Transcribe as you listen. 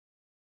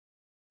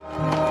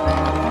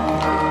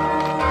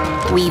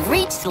We've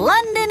reached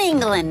London,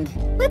 England.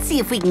 Let's see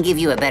if we can give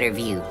you a better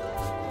view.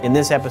 In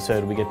this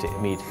episode, we get to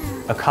meet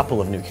a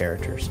couple of new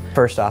characters.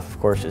 First off, of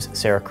course, is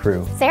Sarah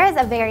Crew. Sarah's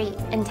a very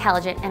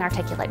intelligent and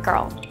articulate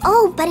girl.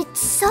 Oh, but it's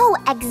so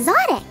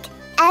exotic.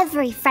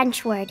 Every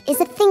French word is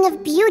a thing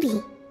of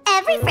beauty.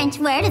 Every French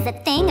word is a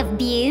thing of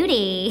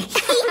beauty.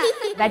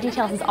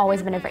 VeggieTales has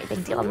always been a very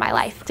big deal in my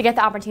life. To get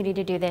the opportunity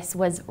to do this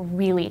was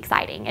really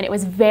exciting, and it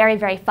was very,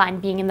 very fun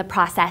being in the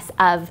process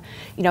of,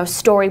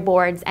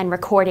 storyboards and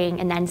recording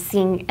and then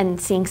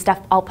seeing stuff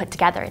all put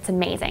together. It's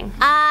amazing.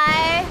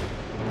 I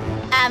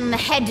am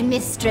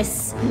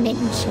Headmistress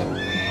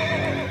Minchin.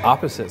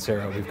 Opposite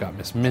Sarah, we've got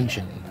Miss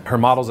Minchin. Her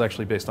model's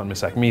actually based on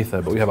Miss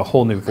Ackmeatha, but we have a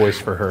whole new voice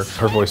for her.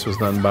 Her voice was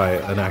done by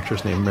an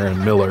actress named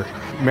Marin Miller.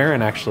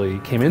 Marin actually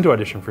came in to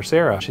audition for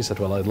Sarah. She said,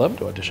 well, I'd love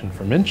to audition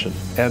for Minchin.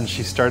 And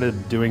she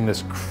started doing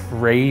this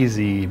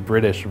crazy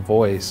British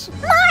voice.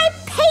 My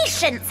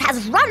patience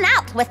has run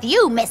out with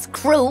you, Miss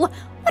Crew.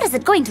 What is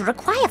it going to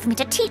require for me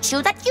to teach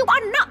you that you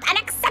are not an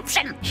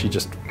exception? She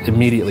just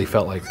immediately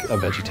felt like a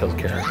VeggieTales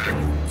character.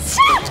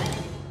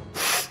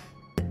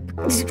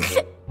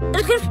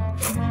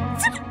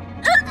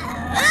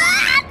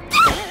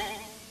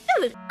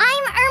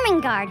 I'm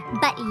Ermengarde,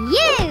 but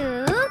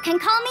you can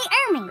call me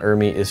Ermi.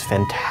 Ermi is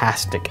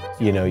fantastic.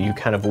 You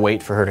kind of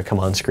wait for her to come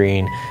on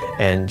screen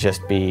and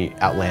just be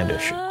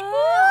outlandish. I'm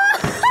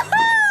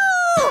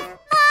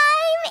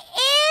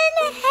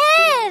in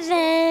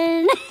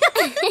heaven.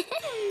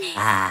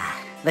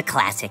 Ah, the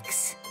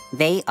classics.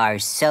 They are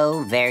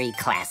so very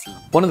classy.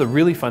 One of the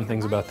really fun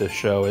things about this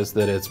show is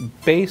that it's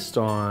based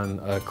on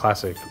a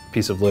classic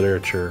piece of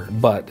literature,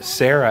 but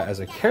Sarah as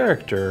a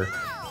character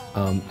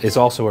is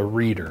also a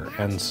reader,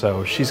 and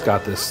so she's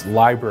got this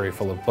library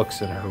full of books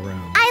in her room.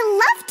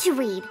 I love to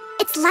read.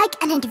 It's like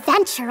an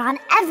adventure on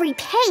every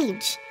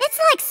page. It's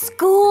like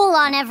school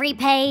on every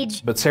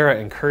page. But Sarah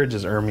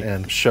encourages Ermi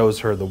and shows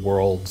her the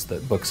worlds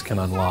that books can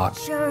unlock.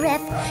 Sure,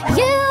 if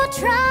you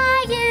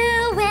try,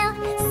 you will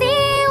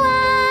see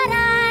what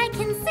I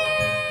can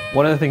see.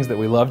 One of the things that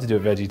we love to do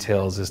at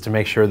VeggieTales is to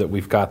make sure that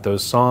we've got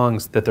those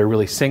songs that they're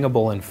really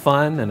singable and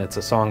fun, and it's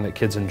a song that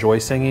kids enjoy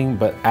singing,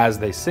 but as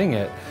they sing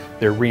it,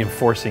 they're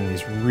reinforcing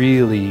these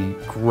really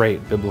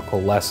great biblical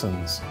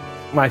lessons.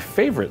 My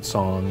favorite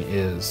song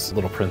is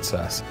Little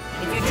Princess.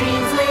 If your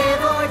dreams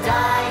live or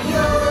die,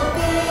 you'll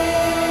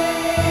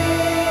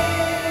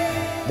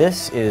be.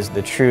 This is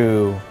the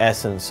true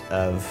essence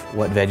of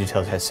what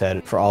VeggieTales has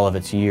said for all of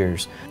its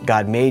years.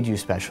 God made you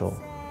special,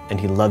 and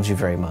He loves you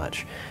very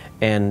much.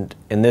 And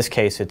in this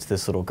case, it's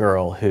this little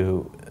girl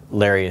who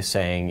Larry is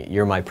saying,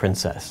 you're my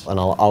princess, and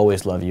I'll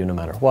always love you no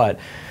matter what.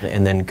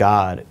 And then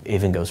God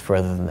even goes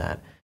further than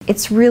that.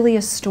 It's really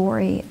a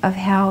story of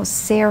how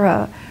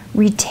Sarah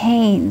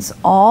retains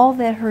all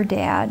that her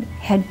dad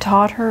had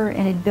taught her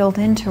and had built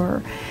into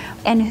her.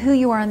 And who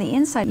you are on the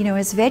inside,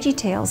 as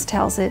VeggieTales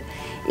tells it,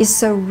 is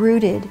so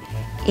rooted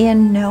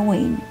in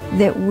knowing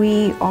that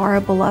we are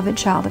a beloved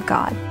child of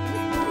God.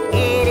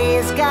 It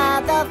is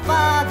God the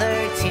Father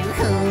to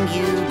whom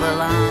you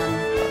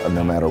belong.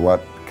 No matter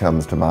what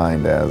comes to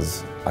mind,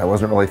 as I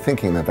wasn't really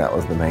thinking that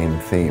was the main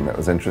theme. It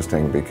was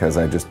interesting because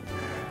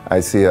I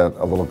see a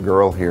little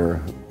girl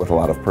here with a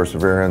lot of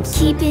perseverance.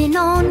 Keeping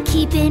on,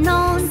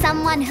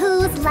 someone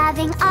who's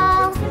loving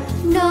all,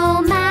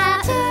 no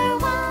matter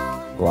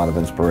what. A lot of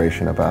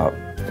inspiration about,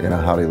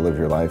 how do you live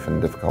your life in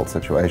difficult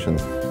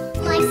situations.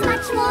 Life's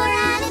much more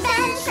an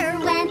adventure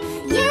when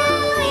you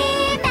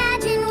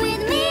imagine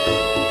with me.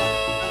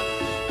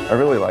 I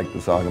really like the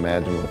song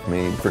Imagine With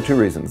Me for two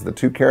reasons. The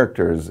two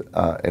characters,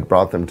 it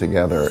brought them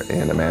together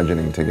in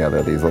imagining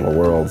together these little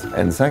worlds.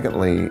 And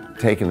secondly,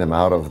 taking them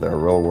out of their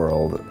real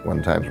world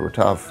when times were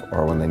tough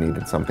or when they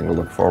needed something to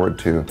look forward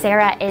to.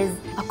 Sarah is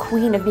a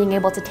queen of being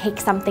able to take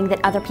something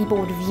that other people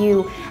would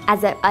view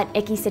as an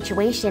icky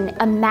situation,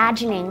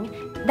 imagining.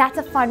 That's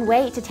a fun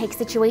way to take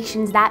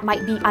situations that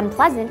might be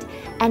unpleasant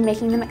and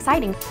making them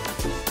exciting.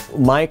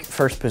 Mike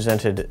first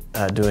presented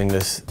doing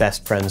this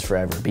Best Friends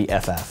Forever,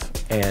 BFF,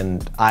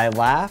 and I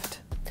laughed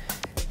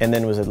and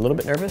then was a little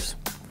bit nervous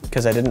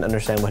because I didn't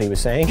understand what he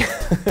was saying.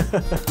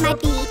 My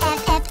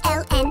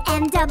BFFLNMW,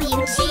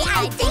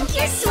 I think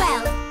you're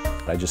swell.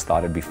 I just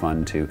thought it'd be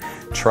fun to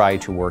try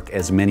to work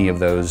as many of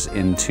those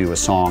into a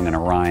song and a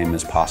rhyme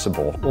as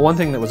possible. Well, one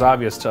thing that was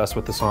obvious to us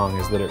with the song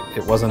is that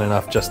it wasn't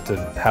enough just to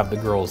have the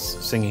girls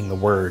singing the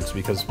words,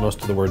 because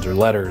most of the words are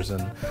letters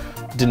and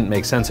didn't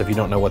make sense if you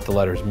don't know what the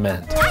letters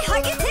meant.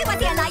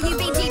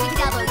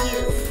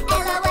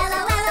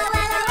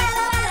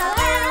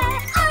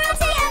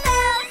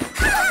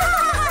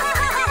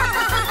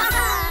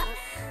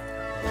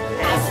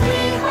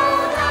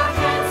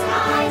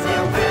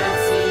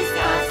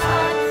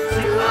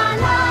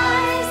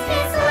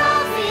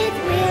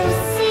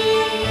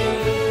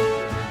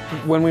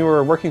 When we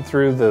were working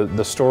through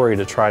the story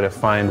to try to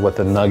find what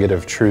the nugget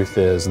of truth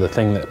is, the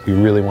thing that we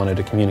really wanted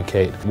to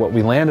communicate, what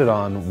we landed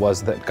on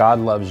was that God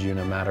loves you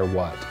no matter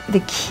what.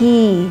 The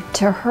key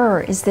to her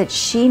is that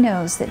she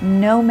knows that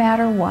no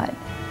matter what,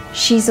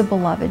 she's a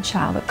beloved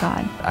child of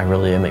God. I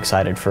really am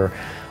excited for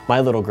my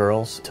little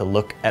girls to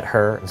look at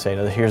her and say,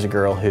 here's a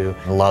girl who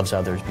loves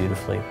others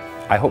beautifully.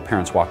 I hope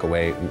parents walk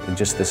away with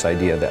just this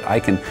idea that I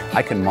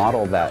can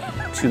model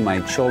that to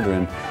my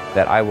children,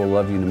 that I will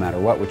love you no matter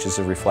what, which is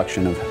a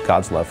reflection of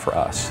God's love for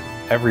us.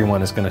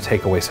 Everyone is going to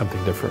take away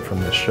something different from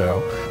this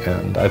show,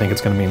 and I think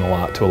it's going to mean a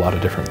lot to a lot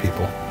of different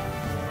people.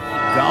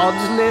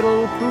 God's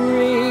little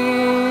prince.